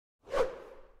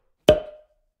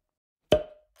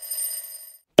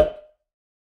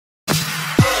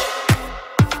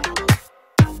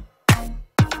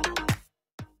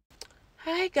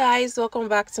Hi guys, welcome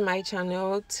back to my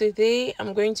channel. Today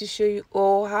I'm going to show you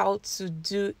all how to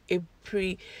do a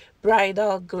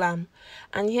pre-bridal glam,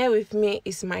 and here with me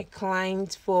is my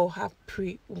client for her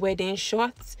pre-wedding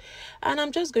shots, and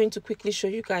I'm just going to quickly show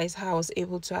you guys how I was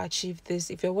able to achieve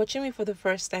this. If you're watching me for the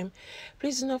first time,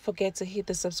 please do not forget to hit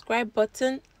the subscribe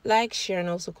button, like, share, and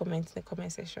also comment in the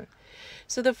comment section.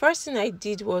 So the first thing I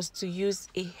did was to use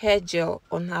a hair gel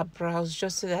on her brows,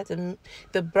 just so that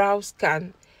the brows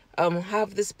can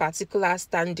have this particular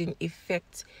standing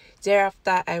effect.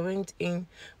 Thereafter I went in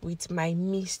with my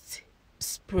mist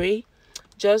spray,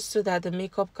 just so that the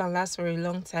makeup can last for a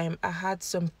long time. I had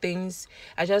some things,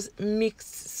 I just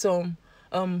mixed some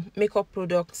makeup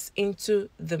products into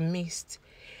the mist,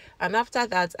 and after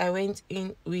that I went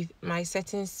in with my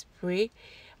setting spray,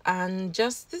 and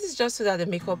this is just so that the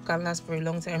makeup can last for a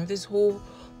long time, this whole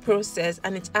process,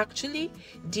 and it actually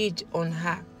did on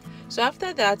her. So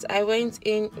after that I went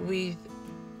in with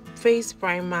face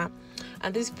primer,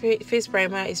 and this face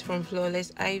primer is from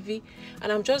Flawless Ivy, and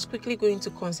I'm just quickly going to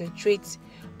concentrate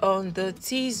on the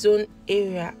T-zone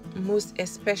area most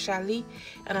especially,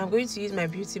 and I'm going to use my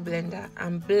beauty blender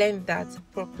and blend that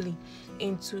properly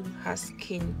into her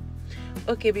skin.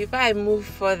 Okay, before I move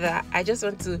further, I just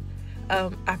want to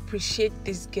appreciate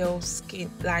this girl's skin.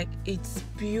 Like, it's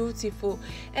beautiful.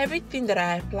 Everything that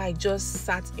I applied just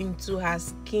sat into her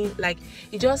skin, like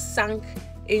it just sank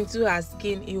into her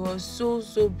skin. It was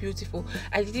so beautiful.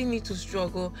 I didn't need to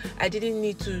struggle, I didn't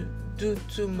need to do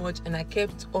too much, and I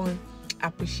kept on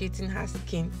appreciating her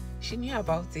skin. She knew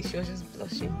about it, she was just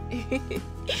blushing.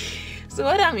 So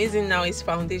what I'm using now is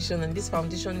foundation, and this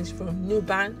foundation is from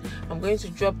NUDE. I'm going to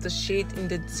drop the shade in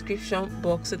the description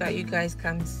box so that you guys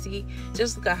can see.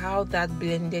 Just look at how that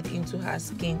blended into her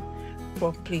skin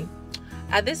properly.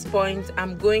 At this point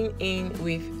I'm going in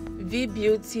with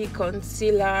V-Beauty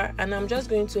concealer, and I'm just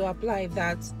going to apply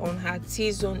that on her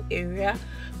T-zone area,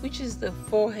 which is the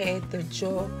forehead, the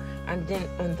jaw, and then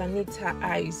underneath her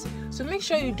eyes. So make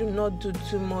sure you do not do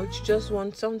too much, just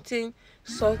want something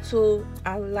subtle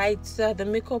and light so that the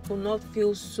makeup will not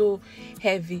feel so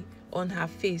heavy on her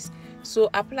face. So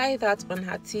apply that on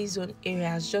her T-zone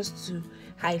areas just to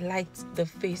highlight the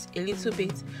face a little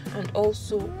bit, and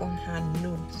also on her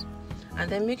nose. And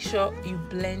then make sure you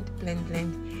blend,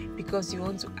 because you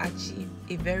want to achieve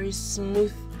a very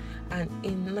smooth and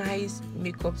a nice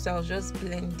makeup. So I was just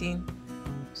blending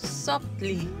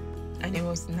softly and it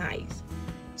was nice.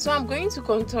 So I'm going to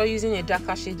contour using a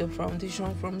darker shade of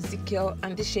foundation from GELE,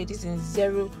 and this shade is in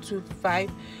 025,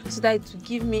 so that it will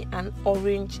give me an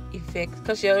orange effect,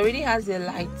 because she already has a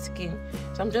light skin.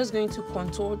 So I'm just going to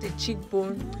contour the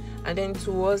cheekbone and then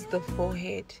towards the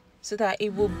forehead so that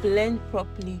it will blend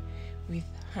properly with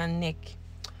her neck.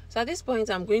 So at this point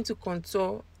I'm going to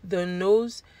contour the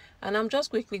nose, and I'm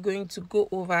just quickly going to go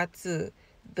over to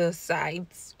the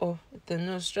sides of the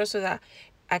nose, just so that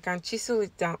I can chisel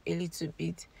it down a little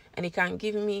bit and it can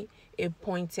give me a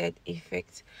pointed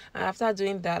effect. And after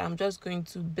doing that, I'm just going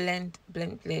to blend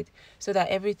so that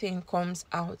everything comes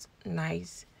out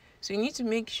nice. So you need to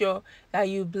make sure that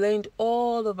you blend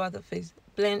all over the face,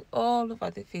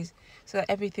 so that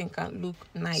everything can look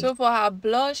nice. So for her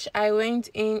blush, I went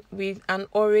in with an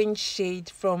orange shade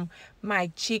from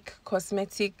my Cheek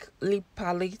Cosmetic lip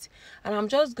palette, and I'm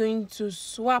just going to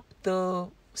swap the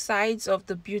sides of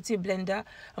the beauty blender.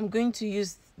 I'm going to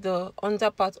use the under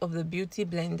part of the beauty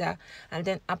blender and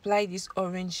then apply this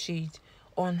orange shade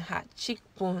on her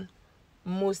cheekbone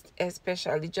most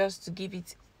especially, just to give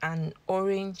it an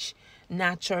orange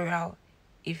natural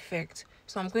effect.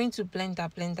 So I'm going to blend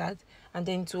that and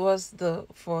then towards the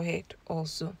forehead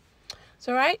also.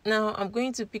 So right now I'm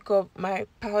going to pick up my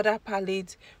powder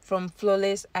palette from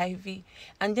Flawless Ivy,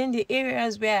 and then the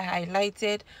areas where I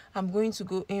highlighted, I'm going to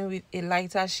go in with a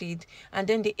lighter shade, and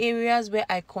then the areas where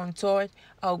I contoured,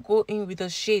 I'll go in with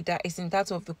a shade that is in that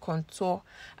of the contour,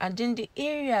 and then the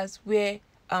areas where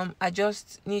I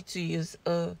just need to use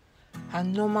a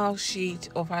normal shade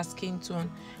of her skin tone,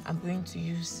 I'm going to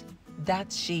use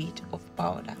that shade of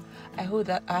powder. I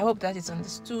hope that is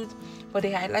understood. For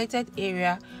the highlighted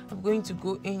area, I'm going to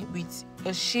go in with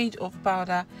a shade of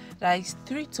powder that is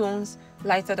 3 tones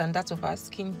lighter than that of our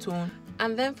skin tone.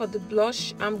 And then for the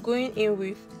blush, I'm going in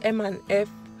with M&F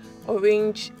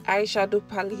orange eyeshadow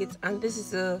palette, and this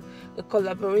is a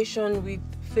collaboration with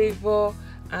Favor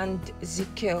and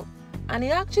GELE. And it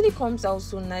actually comes out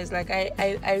so nice. Like,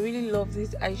 I really love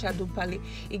this eyeshadow palette.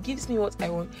 It gives me what I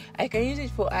want. I can use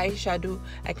it for eyeshadow,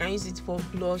 I can use it for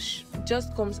blush. It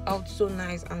just comes out so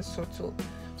nice and subtle.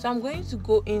 So I'm going to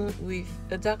go in with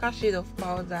a darker shade of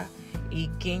powder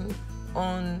again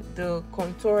on the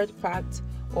contoured part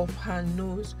of her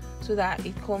nose so that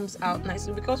it comes out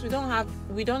nicely, because we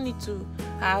don't need to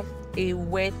have a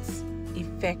wet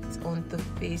effect on the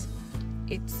face.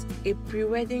 It's a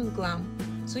pre-wedding glam,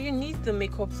 so you need the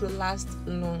makeup to last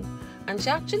long. And she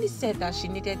actually said that she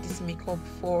needed this makeup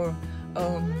for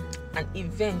an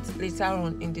event later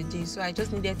on in the day, so I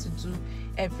just needed to do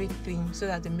everything so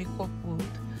that the makeup would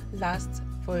last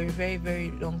for a very,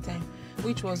 very long time,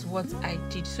 which was what I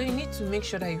did. So you need to make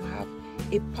sure that you have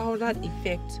a powdered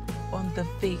effect on the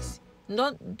face.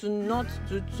 Do not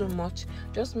do too much,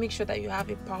 just make sure that you have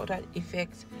a powdered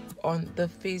effect on the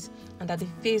face and that the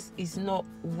face is not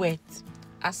wet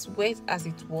as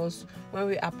it was when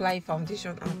we apply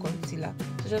foundation and concealer.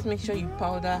 So just make sure you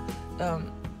powder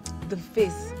the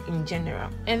face in general.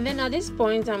 And then at this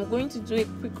point, I'm going to do a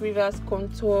quick reverse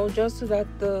contour just so that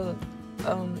the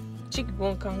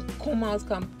cheekbone can come out,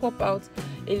 can pop out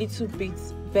a little bit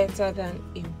better than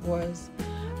it was.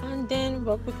 And then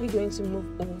we're quickly going to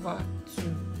move over to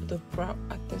the brow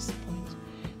at this point.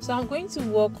 So I'm going to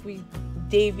work with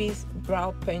Davis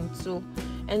brow pencil,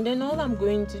 and then all I'm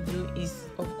going to do is,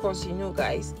 of course, you know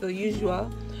guys, the usual.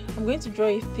 I'm going to draw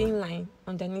a thin line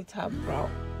underneath her brow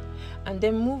and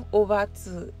then move over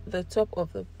to the top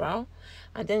of the brow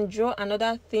and then draw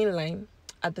another thin line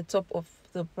at the top of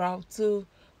the brow to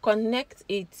connect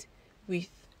it with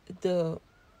the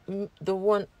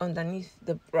one underneath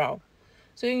the brow.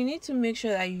 So you need to make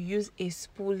sure that you use a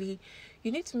spoolie.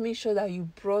 You need to make sure that you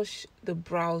brush the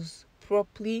brows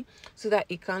properly so that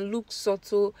it can look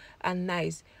subtle and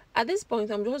nice. At this point,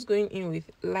 I'm just going in with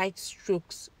light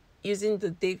strokes using the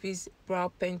Davis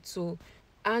brow pencil,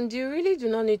 and you really do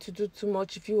not need to do too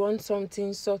much if you want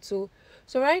something subtle.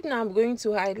 So right now I'm going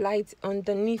to highlight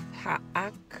underneath her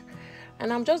arc,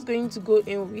 and I'm just going to go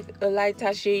in with a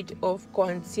lighter shade of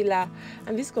concealer,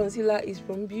 and this concealer is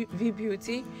from V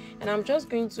Beauty, and I'm just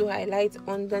going to highlight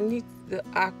underneath the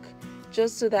arc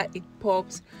just so that it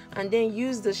pops, and then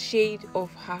use the shade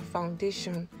of her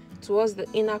foundation towards the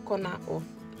inner corner of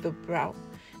the brow.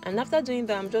 And after doing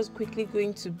that, I'm just quickly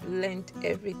going to blend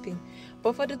everything.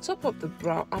 But for the top of the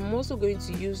brow, I'm also going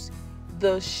to use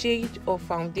the shade of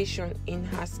foundation in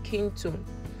her skin tone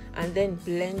and then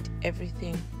blend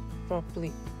everything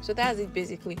properly. So that's it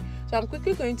basically. So I'm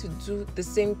quickly going to do the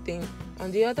same thing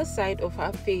on the other side of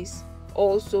her face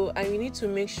also, and you need to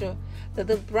make sure that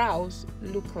the brows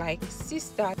look like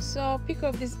sisters. So I'll pick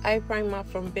up this eye primer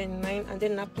from Ben 9 and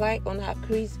then apply on her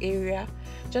crease area.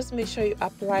 Just make sure you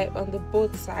apply on the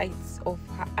both sides of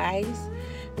her eyes,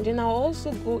 and then I'll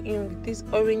also go in with this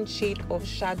orange shade of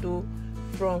shadow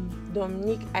from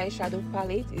Dominique eyeshadow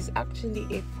palette. It's actually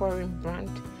a foreign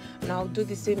brand, and I'll do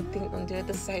the same thing on the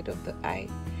other side of the eye.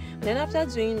 And then after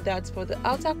doing that, for the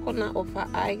outer corner of her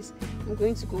eyes, I'm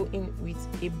going to go in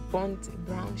with a burnt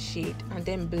brown shade and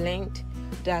then blend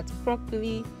that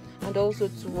properly and also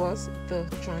towards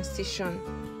the transition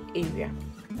area.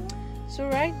 So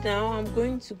right now I'm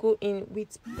going to go in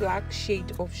with black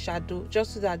shade of shadow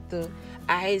just so that the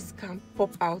eyes can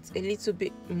pop out a little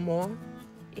bit more.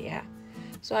 Yeah.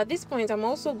 So at this point, I'm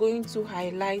also going to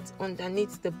highlight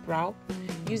underneath the brow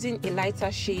using a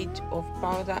lighter shade of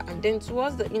powder, and then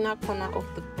towards the inner corner of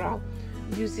the brow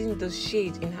using the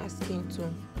shade in her skin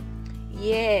tone.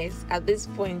 Yes, at this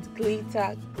point,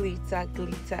 glitter, glitter,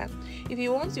 glitter. If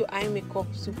you want your eye makeup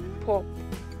to pop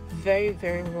very,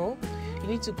 very well, you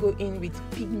need to go in with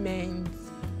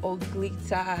pigments or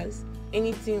glitters.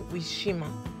 Anything with shimmer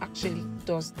actually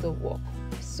does the work.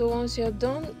 So once you're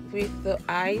done with the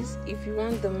eyes, if you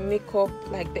want the makeup,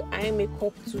 like the eye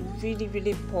makeup, to really,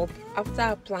 really pop, after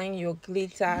applying your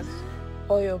glitters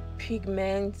or your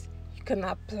pigments, you can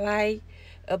apply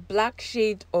a black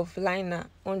shade of liner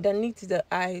underneath the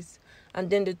eyes and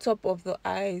then the top of the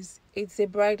eyes. It's a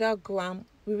bridal glam.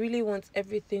 We really want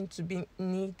everything to be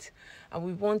neat and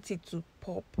we want it to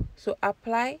pop. So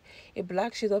apply a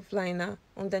black shade of liner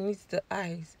underneath the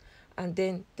eyes and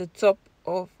then the top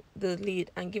of the lid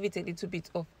and give it a little bit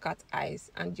of cat eyes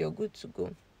and you're good to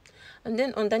go. And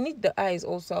then underneath the eyes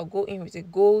also, I'll go in with a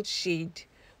gold shade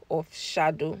of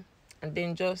shadow and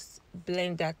then just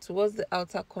blend that towards the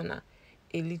outer corner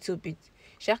a little bit.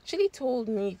 She actually told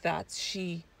me that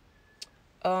she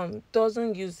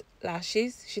doesn't use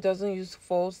lashes, she doesn't use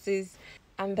falsies,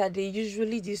 and that they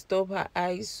usually disturb her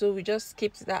eyes, so we just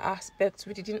skipped that aspect.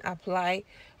 We didn't apply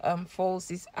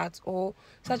falsies at all.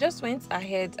 So I just went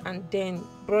ahead and then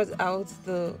brought out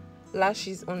the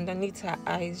lashes underneath her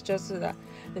eyes just so that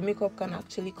the makeup can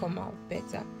actually come out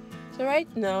better. So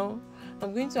right now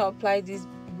I'm going to apply this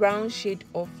brown shade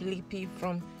of lippy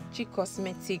from Cheek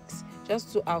Cosmetics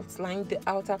just to outline the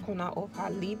outer corner of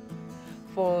her lip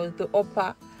for the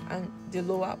upper and the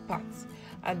lower parts.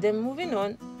 And then moving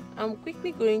on, I'm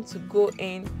quickly going to go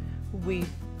in with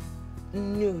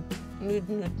nude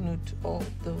all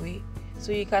the way,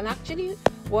 so you can actually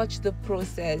watch the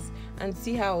process and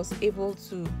see how I was able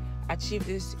to achieve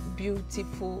this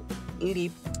beautiful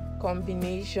lip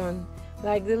combination.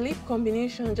 Like, the lip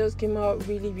combination just came out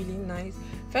really nice.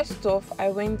 First off, I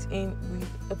went in with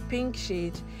a pink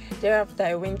shade, thereafter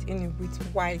I went in with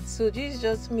white. So this is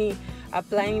just me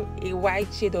applying a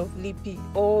white shade of lippy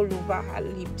all over her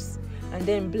lips and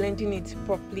then blending it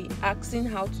properly, asking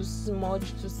how to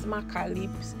smudge, to smack her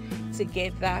lips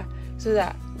together so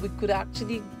that we could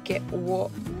actually get what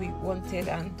we wanted,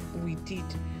 and we did.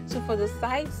 So for the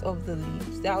sides of the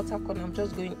lips, the outer corner, I'm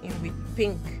just going in with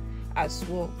pink as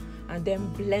well, and then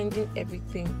blending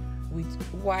everything with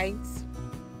white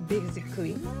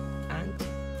basically. And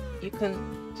you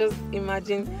can just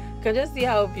imagine, you can just see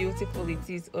how beautiful it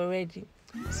is already.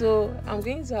 So I'm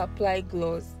going to apply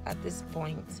gloss at this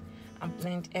point and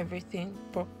blend everything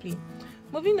properly.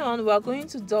 Moving on, we are going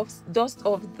to dust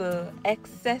off the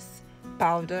excess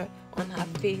powder on her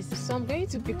face. So I'm going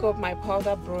to pick up my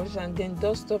powder brush and then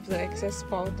dust off the excess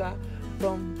powder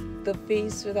from the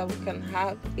face so that we can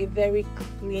have a very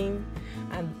clean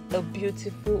and a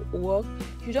beautiful work.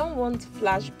 You don't want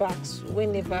flashbacks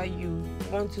whenever you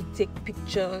want to take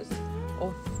pictures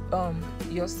of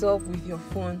yourself with your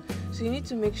phone. So you need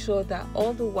to make sure that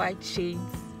all the white shades,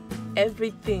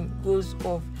 everything goes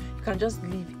off. You can just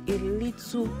leave a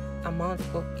little amount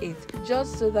of it,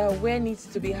 just so that where needs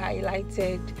to be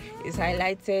highlighted is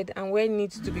highlighted and where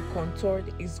needs to be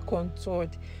contoured is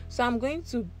contoured. So I'm going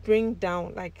to bring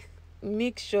down, like,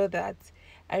 make sure that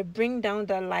I bring down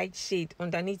the light shade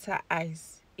underneath her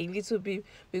eyes a little bit,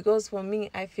 because for me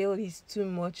I feel it's too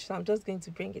much. So I'm just going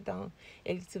to bring it down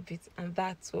a little bit, and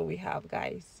that's what we have,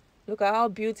 guys. Look at how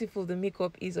beautiful the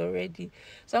makeup is already.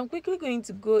 So I'm quickly going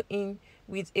to go in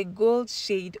with a gold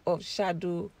shade of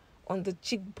shadow on the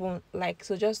cheekbone, like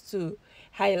so, just to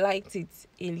highlight it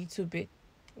a little bit.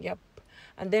 Yep.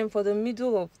 And then for the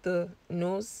middle of the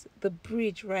nose, the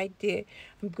bridge right there,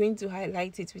 I'm going to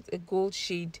highlight it with a gold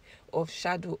shade of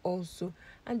shadow also.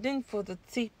 And then for the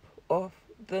tip of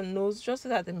the nose, just so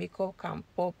that the makeup can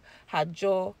pop her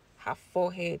jaw, her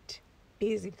forehead,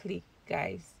 basically,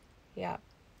 guys. Yeah,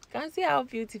 you can see how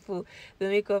beautiful the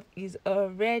makeup is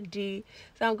already.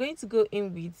 So I'm going to go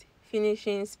in with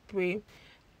finishing spray,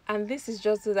 and this is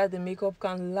just so that the makeup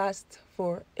can last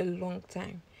for a long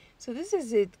time. So this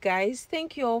is it, guys.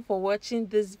 Thank you all for watching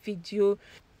this video.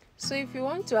 So if you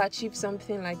want to achieve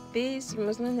something like this, you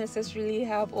must not necessarily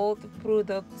have all the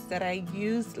products that I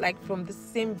use, like from the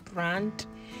same brand.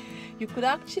 You could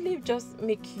actually just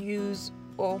make use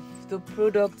of the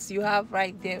products you have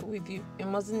right there with you. It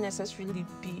mustn't necessarily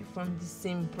be from the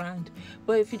same brand,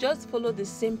 but if you just follow the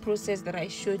same process that I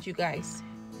showed you guys,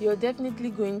 you're definitely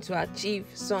going to achieve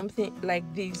something like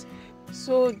this.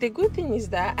 So the good thing is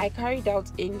that I carried out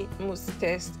a litmus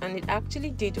test and it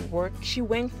actually did work. She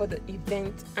went for the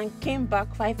event and came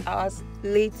back 5 hours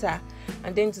later,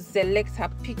 and then to select her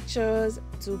pictures,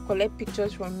 to collect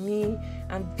pictures from me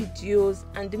and videos,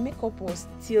 and the makeup was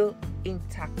still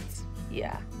intact.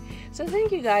 Yeah. So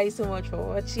thank you guys so much for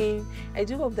watching. I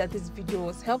do hope that this video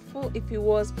was helpful. If it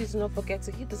was, please do not forget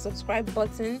to hit the subscribe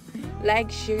button, like,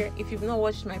 share. If you've not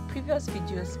watched my previous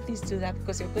videos, please do that,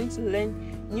 because you're going to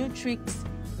learn new tricks,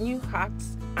 new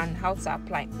hacks, and how to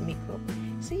apply makeup.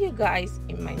 See you guys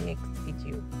in my next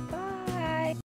video.